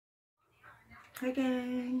Hey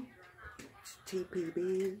gang, it's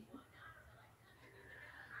TPB,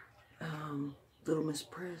 Little Miss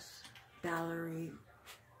Priss, Valerie.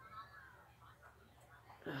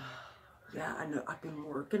 Yeah, I know I've been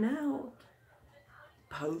working out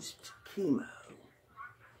post chemo.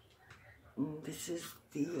 And this is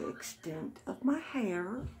the extent of my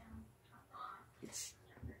hair. It's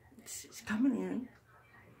coming in.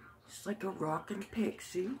 It's like a rockin'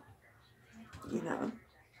 pixie, you know.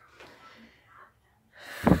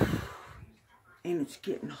 And it's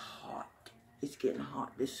getting hot. It's getting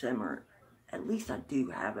hot this summer. At least I do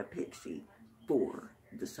have a pixie for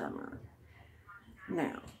the summer.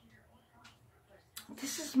 Now,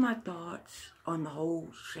 this is my thoughts on the whole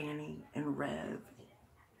Shanny and Rev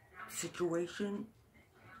situation.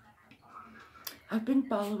 I've been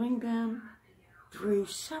following them through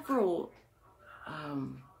several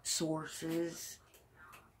sources.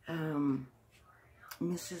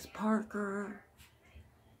 Mrs. Parker,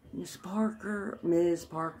 Ms. Parker,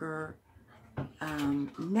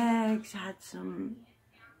 NEGZ had some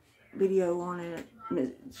video on it,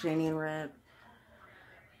 Shanny and Rev.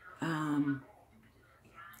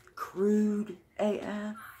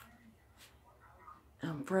 CRUDEAF,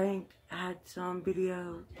 Frank had some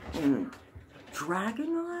video, and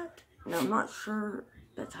Dragonaut, and I'm not sure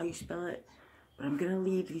that's how you spell it, but I'm going to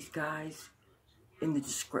leave these guys in the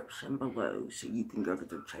description below so you can go to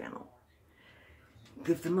their channel.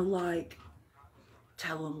 Give them a like,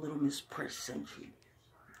 tell them Little Miss Priss sent you,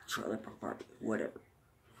 Trailer Park Barbie, whatever.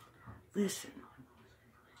 Listen,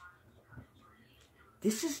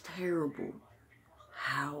 this is terrible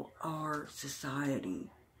how our society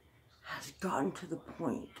has gotten to the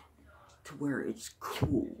point to where it's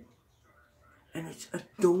cool and it's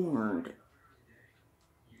adorned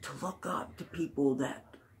to look up to people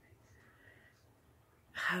that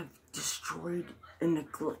have destroyed and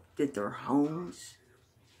neglected their homes,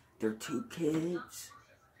 their 2 kids.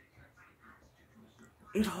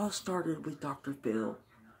 It all started with Dr. Phil,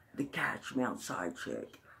 the catch me outside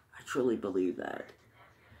chick. I truly believe that.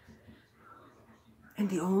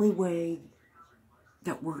 And the only way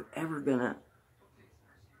that we're ever gonna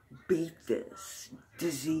beat this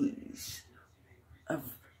disease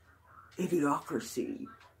of idiocracy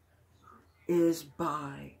is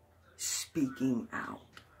by speaking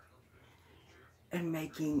out and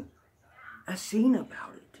making a scene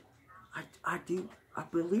about it. I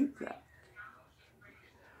believe that.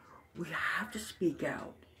 We have to speak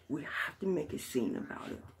out. We have to make a scene about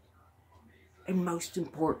it. And most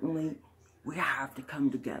importantly, we have to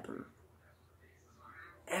come together.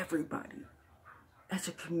 Everybody, as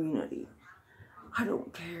a community. I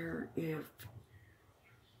don't care if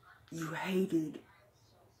you hated,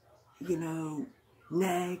 you know,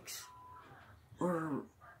 NEGZ or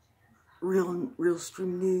Real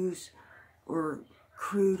Stream News or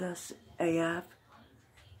CRUDEAF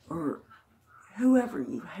or whoever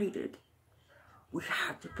you hated. We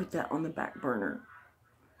have to put that on the back burner.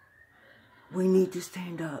 We need to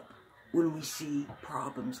stand up when we see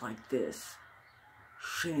problems like this.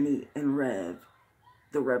 Shanny and Rev,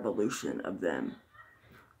 the revolution of them.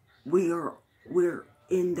 We're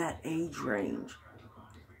in that age range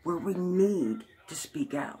where we need to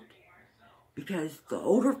speak out. Because the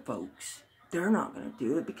older folks, they're not going to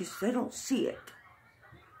do it because they don't see it.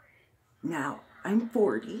 Now, I'm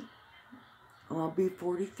 40. I'll be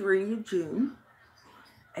 43 in June.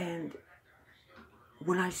 And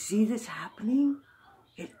when I see this happening,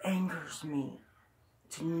 it angers me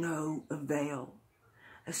to no avail.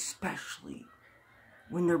 Especially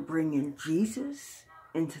when they're bringing Jesus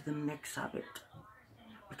into the mix of it.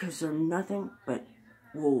 Because they're nothing but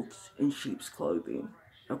wolves in sheep's clothing.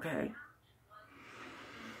 Okay?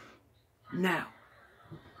 Now,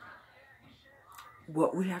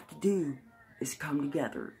 what we have to do is come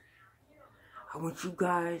together. I want you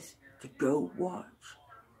guys to go watch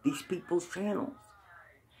these people's channels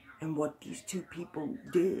and what these 2 people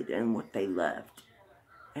did and what they left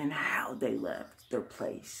and how they left their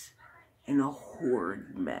place in a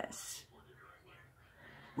horrid mess.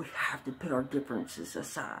 We have to put our differences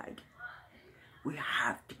aside. We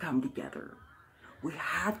have to come together. We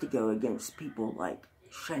have to go against people like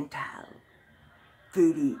Chantal,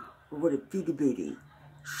 FOODIE, Booty,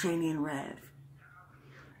 Shanny and Rev,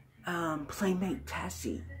 Playmate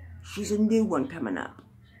Tessie. She's a new one coming up.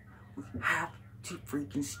 We have to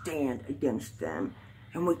freaking stand against them,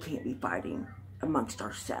 and we can't be fighting amongst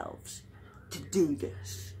ourselves to do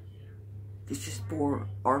this. This is for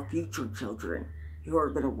our future children who are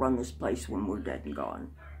going to run this place when we're dead and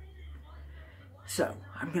gone. So,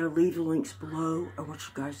 I'm going to leave the links below. I want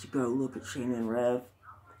you guys to go look at Shanny and Rev.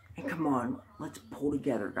 And come on, let's pull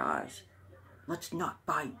together, guys. Let's not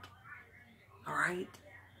fight. Alright?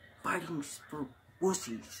 Fighting's for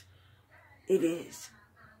wussies. It is.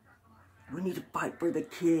 We need to fight for the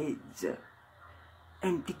kids.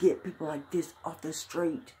 And to get people like this off the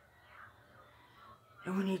street.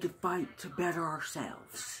 And we need to fight to better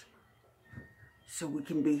ourselves. So we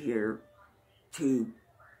can be here to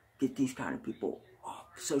get these kind of people off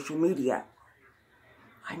social media.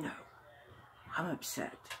 I know. I'm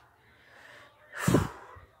upset.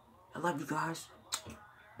 I love you guys.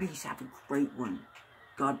 Peace. Have a great one.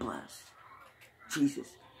 God bless. Jesus.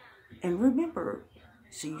 And remember,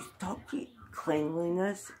 so you talk to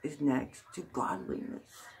cleanliness is next to godliness.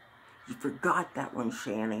 You forgot that one,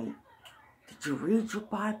 Shanny. Did you read your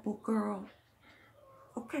Bible, girl?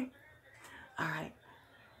 Okay. Alright.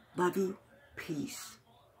 Love you. Peace.